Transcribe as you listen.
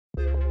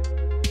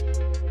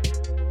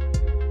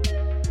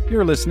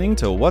You're listening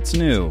to What's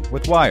New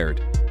with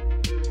Wired.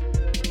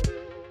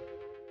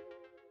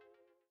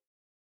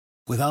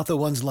 Without the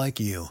ones like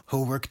you,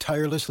 who work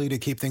tirelessly to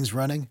keep things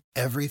running,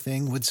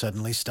 everything would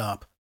suddenly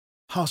stop.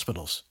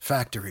 Hospitals,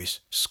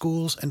 factories,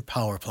 schools, and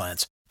power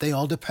plants, they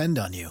all depend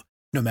on you.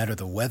 No matter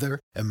the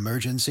weather,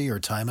 emergency, or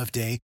time of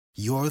day,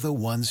 you're the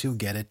ones who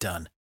get it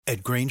done.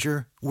 At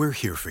Grainger, we're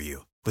here for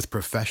you with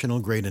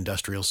professional-grade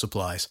industrial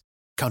supplies.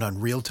 Count on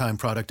real-time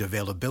product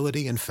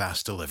availability and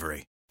fast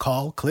delivery.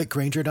 Call, click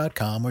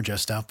Grainger.com, or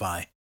just stop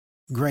by.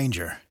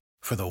 Grainger,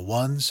 for the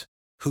ones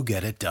who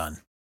get it done.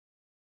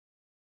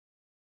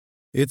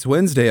 It's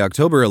Wednesday,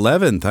 October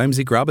 11th. I'm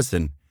Zeke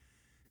Robison.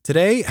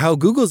 Today, how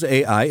Google's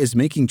AI is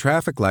making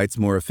traffic lights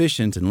more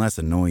efficient and less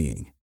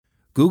annoying.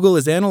 Google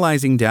is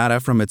analyzing data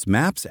from its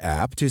Maps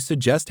app to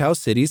suggest how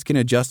cities can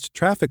adjust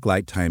traffic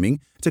light timing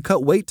to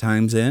cut wait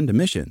times and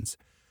emissions.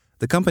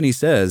 The company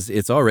says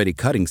it's already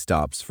cutting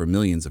stops for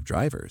millions of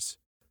drivers.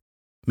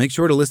 Make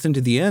sure to listen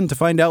to the end to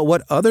find out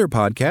what other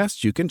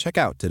podcasts you can check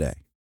out today.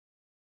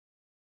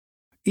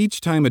 Each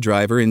time a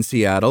driver in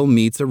Seattle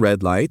meets a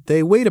red light,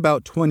 they wait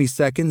about 20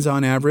 seconds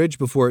on average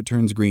before it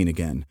turns green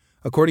again,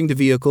 according to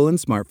vehicle and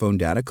smartphone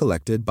data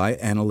collected by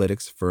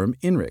analytics firm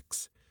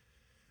INRIX.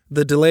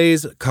 The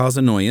delays cause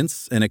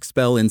annoyance and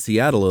expel in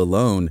Seattle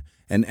alone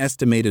an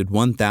estimated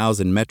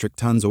 1,000 metric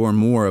tons or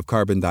more of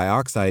carbon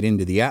dioxide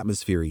into the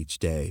atmosphere each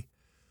day.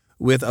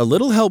 With a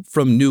little help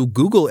from new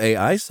Google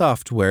AI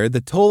software,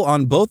 the toll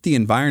on both the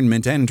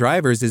environment and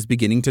drivers is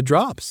beginning to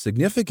drop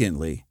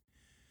significantly.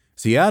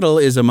 Seattle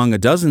is among a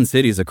dozen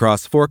cities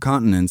across 4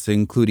 continents,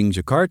 including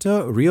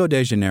Jakarta, Rio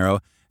de Janeiro,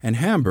 and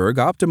Hamburg,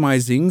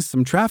 optimizing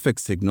some traffic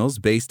signals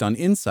based on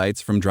insights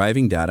from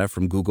driving data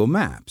from Google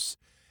Maps,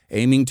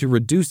 aiming to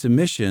reduce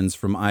emissions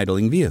from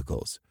idling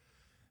vehicles.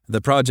 The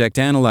project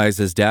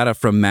analyzes data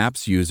from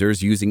Maps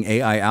users using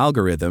AI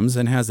algorithms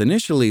and has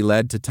initially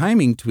led to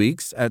timing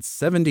tweaks at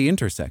 70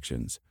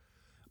 intersections.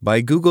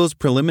 By Google's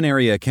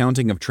preliminary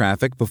accounting of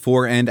traffic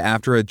before and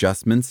after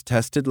adjustments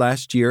tested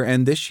last year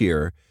and this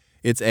year,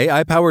 its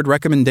AI-powered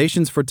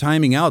recommendations for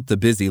timing out the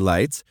busy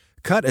lights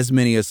cut as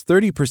many as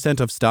 30%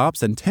 of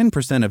stops and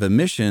 10% of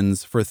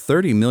emissions for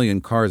 30 million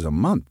cars a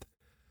month.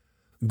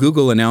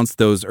 Google announced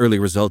those early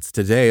results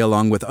today,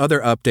 along with other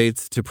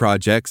updates to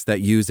projects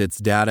that use its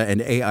data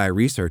and AI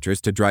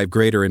researchers to drive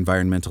greater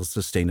environmental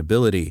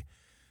sustainability.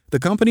 The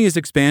company is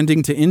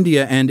expanding to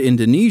India and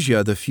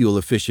Indonesia the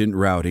fuel-efficient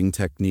routing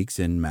techniques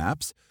in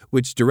Maps,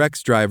 which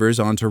directs drivers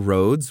onto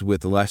roads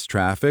with less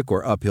traffic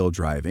or uphill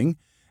driving,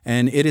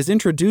 and it is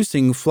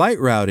introducing flight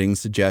routing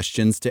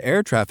suggestions to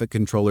air traffic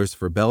controllers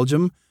for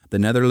Belgium, the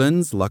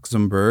Netherlands,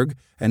 Luxembourg,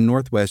 and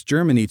Northwest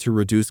Germany to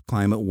reduce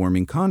climate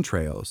warming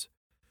contrails.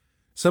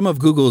 Some of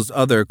Google's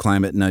other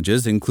climate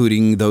nudges,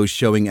 including those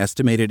showing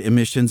estimated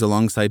emissions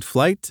alongside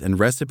flight and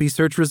recipe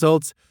search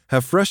results,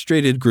 have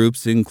frustrated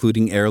groups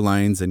including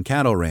airlines and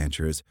cattle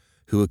ranchers,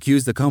 who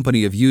accuse the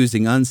company of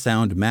using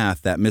unsound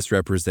math that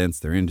misrepresents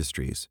their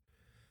industries.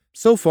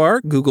 So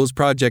far, Google's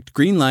Project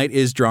Greenlight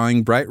is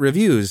drawing bright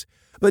reviews,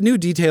 but new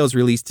details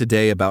released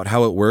today about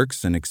how it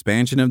works and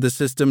expansion of the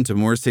system to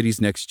more cities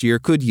next year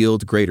could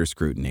yield greater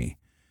scrutiny.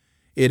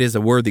 It is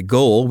a worthy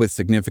goal with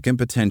significant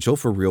potential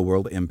for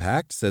real-world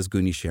impact, says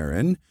Guni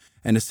Sharan,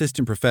 an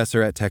assistant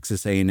professor at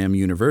Texas A&M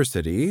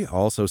University,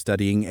 also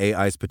studying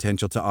AI's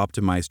potential to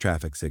optimize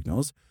traffic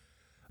signals.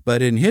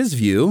 But in his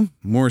view,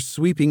 more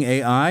sweeping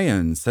AI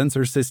and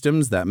sensor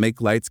systems that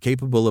make lights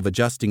capable of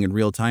adjusting in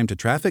real time to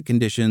traffic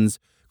conditions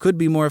could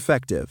be more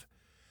effective.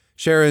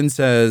 Sharon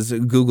says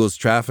Google's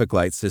traffic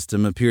light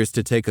system appears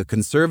to take a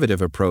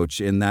conservative approach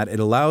in that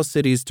it allows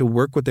cities to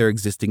work with their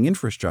existing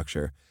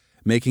infrastructure,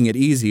 making it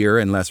easier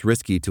and less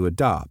risky to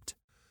adopt.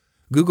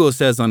 Google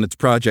says on its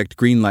Project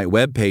Greenlight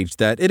webpage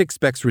that it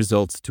expects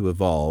results to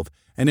evolve,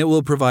 and it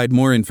will provide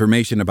more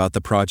information about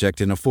the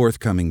project in a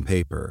forthcoming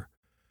paper.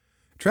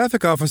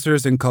 Traffic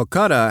officers in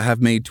Kolkata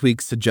have made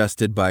tweaks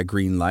suggested by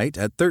Greenlight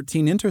at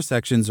 13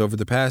 intersections over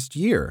the past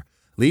year,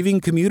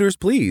 leaving commuters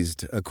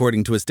pleased,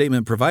 according to a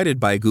statement provided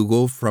by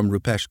Google from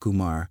Rupesh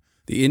Kumar,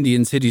 the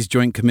Indian city's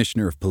Joint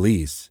Commissioner of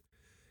Police.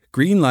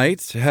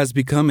 Greenlight has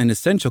become an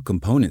essential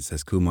component,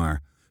 says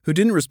Kumar, who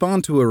didn't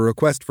respond to a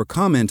request for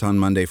comment on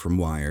Monday from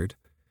Wired.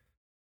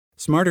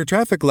 Smarter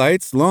traffic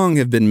lights long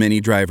have been many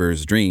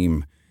drivers'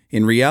 dream.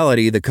 In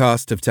reality, the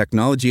cost of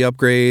technology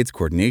upgrades,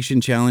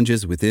 coordination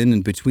challenges within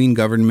and between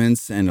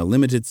governments, and a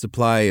limited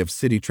supply of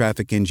city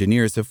traffic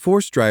engineers have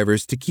forced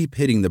drivers to keep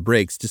hitting the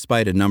brakes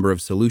despite a number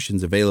of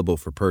solutions available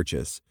for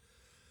purchase.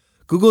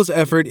 Google's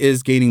effort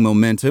is gaining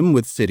momentum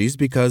with cities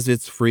because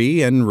it's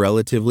free and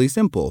relatively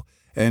simple,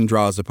 and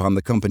draws upon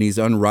the company's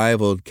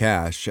unrivaled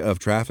cache of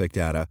traffic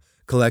data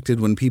collected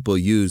when people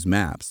use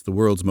Maps, the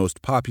world's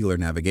most popular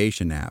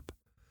navigation app.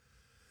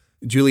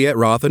 Juliette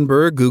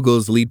Rothenberg,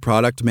 Google's lead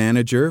product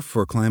manager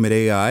for Climate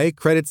AI,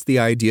 credits the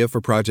idea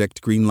for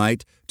Project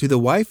Greenlight to the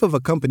wife of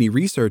a company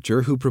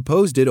researcher who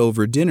proposed it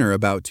over dinner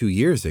about 2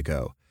 years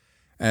ago.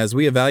 As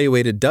we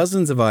evaluated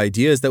dozens of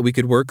ideas that we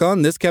could work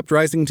on, this kept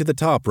rising to the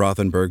top,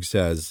 Rothenberg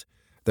says.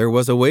 There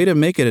was a way to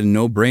make it a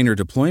no-brainer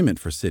deployment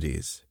for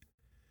cities.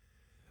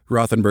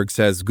 Rothenberg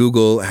says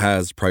Google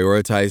has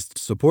prioritized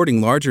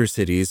supporting larger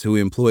cities who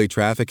employ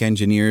traffic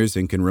engineers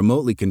and can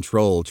remotely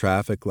control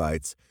traffic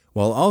lights,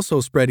 while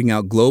also spreading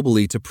out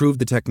globally to prove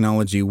the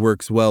technology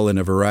works well in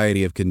a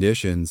variety of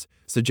conditions,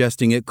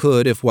 suggesting it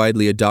could, if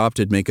widely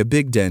adopted, make a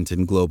big dent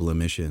in global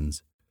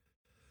emissions.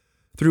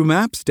 Through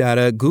Maps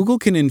data, Google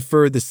can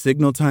infer the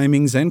signal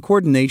timings and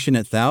coordination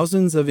at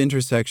thousands of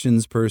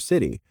intersections per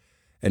city.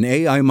 An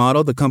AI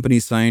model the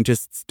company's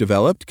scientists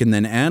developed can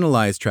then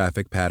analyze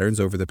traffic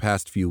patterns over the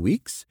past few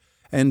weeks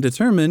and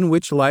determine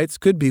which lights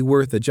could be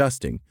worth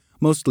adjusting,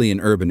 mostly in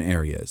urban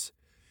areas.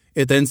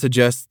 It then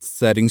suggests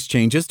settings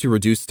changes to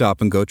reduce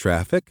stop-and-go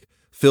traffic.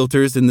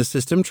 Filters in the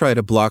system try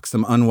to block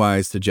some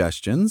unwise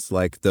suggestions,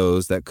 like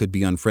those that could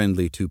be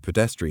unfriendly to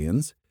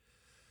pedestrians.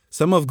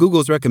 Some of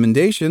Google's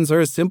recommendations are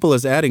as simple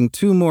as adding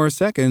 2 more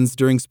seconds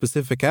during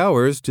specific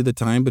hours to the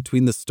time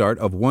between the start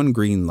of one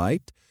green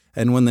light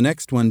and when the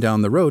next one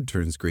down the road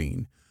turns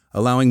green,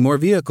 allowing more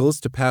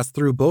vehicles to pass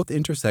through both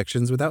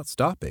intersections without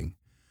stopping.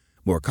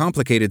 More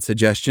complicated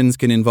suggestions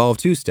can involve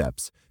 2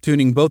 steps,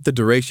 tuning both the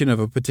duration of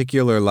a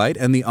particular light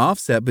and the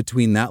offset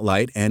between that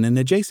light and an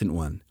adjacent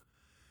one.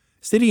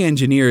 City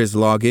engineers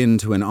log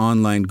into an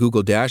online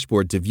Google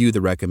dashboard to view the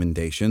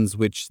recommendations,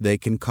 which they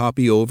can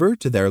copy over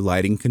to their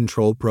lighting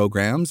control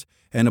programs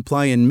and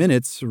apply in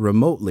minutes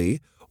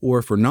remotely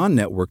or for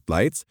non-networked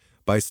lights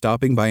by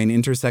stopping by an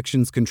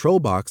intersection's control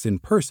box in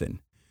person.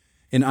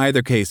 In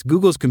either case,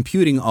 Google's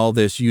computing all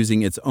this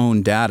using its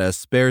own data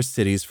spares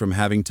cities from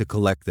having to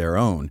collect their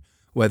own,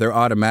 whether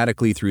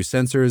automatically through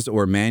sensors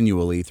or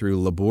manually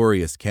through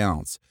laborious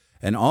counts,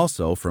 and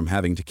also from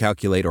having to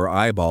calculate or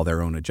eyeball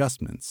their own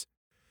adjustments.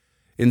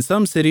 In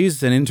some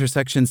cities, an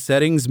intersection's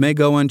settings may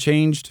go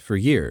unchanged for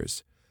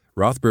years.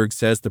 Rothberg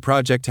says the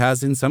project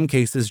has in some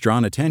cases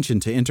drawn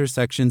attention to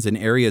intersections in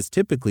areas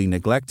typically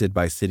neglected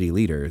by city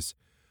leaders.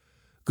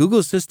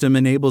 Google's system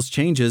enables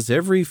changes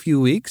every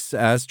few weeks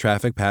as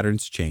traffic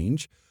patterns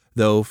change,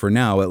 though for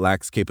now it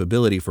lacks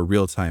capability for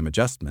real-time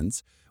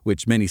adjustments,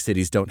 which many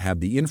cities don't have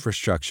the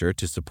infrastructure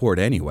to support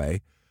anyway.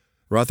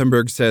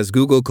 Rothenberg says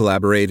Google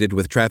collaborated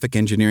with traffic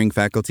engineering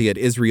faculty at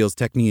Israel's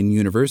Technion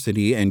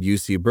University and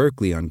UC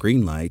Berkeley on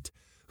Greenlight,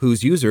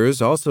 whose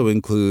users also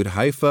include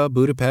Haifa,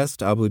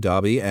 Budapest, Abu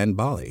Dhabi, and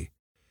Bali.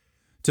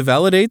 To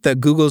validate that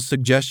Google's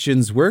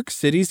suggestions work,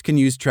 cities can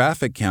use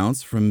traffic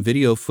counts from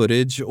video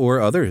footage or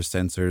other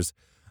sensors.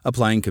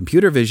 Applying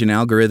computer vision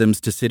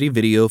algorithms to city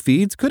video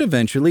feeds could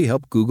eventually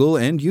help Google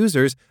and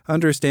users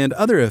understand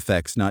other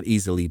effects not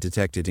easily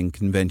detected in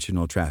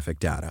conventional traffic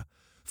data.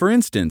 For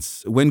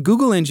instance, when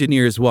Google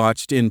engineers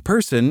watched in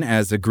person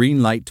as a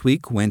green light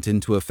tweak went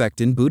into effect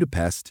in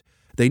Budapest,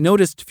 they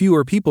noticed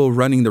fewer people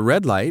running the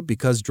red light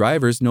because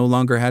drivers no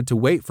longer had to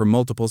wait for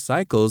multiple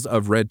cycles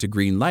of red to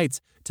green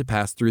lights to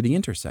pass through the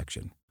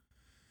intersection.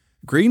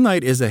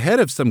 Greenlight is ahead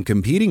of some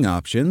competing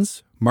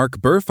options. Mark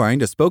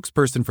Burfind, a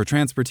spokesperson for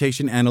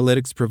transportation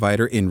analytics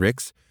provider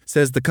INRIX,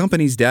 says the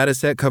company's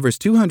dataset covers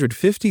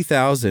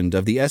 250,000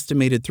 of the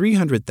estimated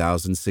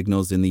 300,000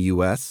 signals in the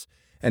U.S.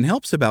 and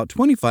helps about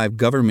 25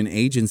 government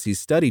agencies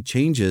study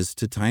changes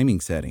to timing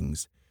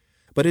settings.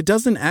 But it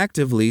doesn't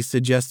actively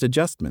suggest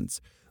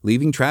adjustments,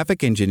 leaving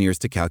traffic engineers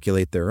to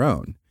calculate their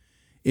own.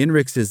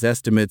 INRIX's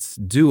estimates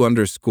do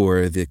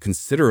underscore the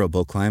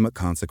considerable climate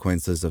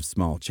consequences of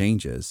small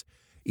changes.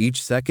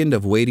 Each second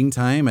of waiting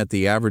time at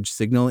the average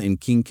signal in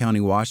King County,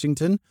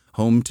 Washington,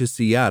 home to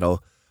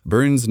Seattle,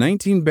 burns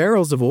 19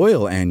 barrels of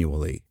oil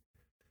annually.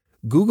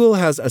 Google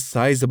has a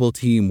sizable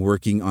team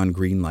working on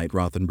Greenlight,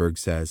 Rothenberg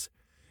says.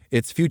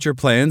 Its future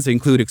plans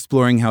include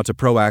exploring how to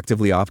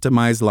proactively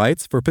optimize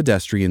lights for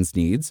pedestrians'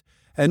 needs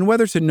and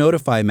whether to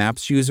notify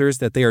Maps users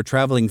that they are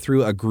traveling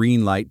through a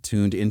green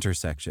light-tuned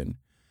intersection.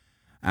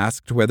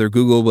 Asked whether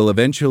Google will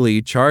eventually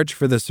charge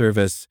for the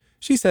service,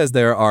 she says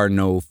there are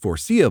no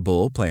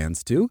foreseeable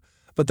plans to,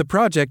 but the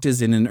project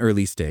is in an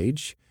early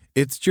stage.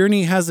 Its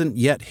journey hasn't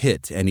yet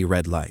hit any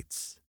red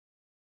lights.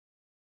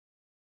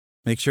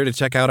 Make sure to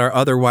check out our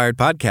other Wired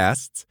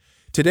podcasts.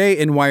 Today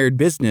in Wired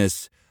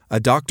Business, a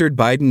doctored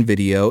Biden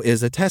video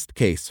is a test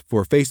case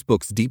for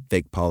Facebook's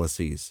deepfake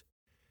policies.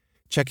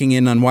 Checking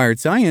in on Wired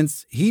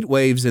Science, heat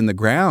waves in the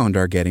ground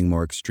are getting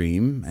more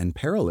extreme and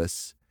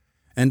perilous.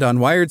 And on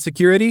Wired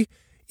Security,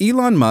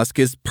 Elon Musk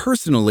is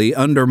personally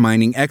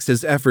undermining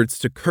X's efforts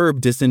to curb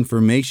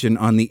disinformation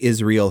on the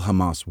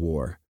Israel-Hamas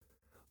war.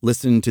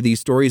 Listen to these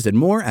stories and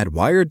more at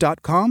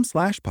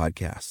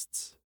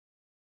wired.com/podcasts.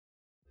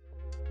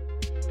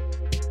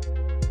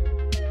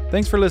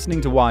 Thanks for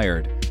listening to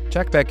Wired.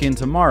 Check back in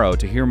tomorrow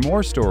to hear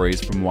more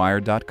stories from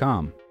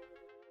Wired.com.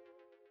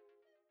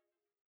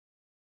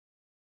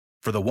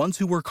 For the ones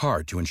who work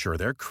hard to ensure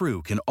their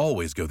crew can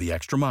always go the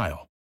extra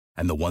mile,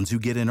 and the ones who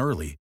get in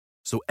early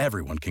so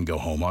everyone can go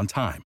home on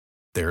time,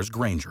 there's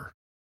Grainger,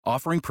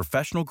 offering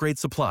professional-grade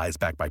supplies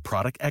backed by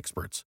product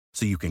experts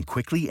so you can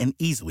quickly and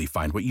easily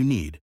find what you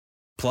need.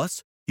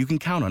 Plus, you can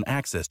count on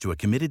access to a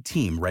committed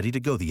team ready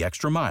to go the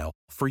extra mile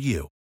for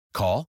you.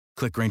 Call,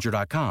 click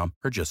Grainger.com,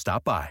 or just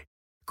stop by.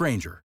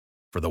 Grainger,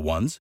 for the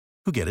ones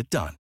who get it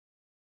done.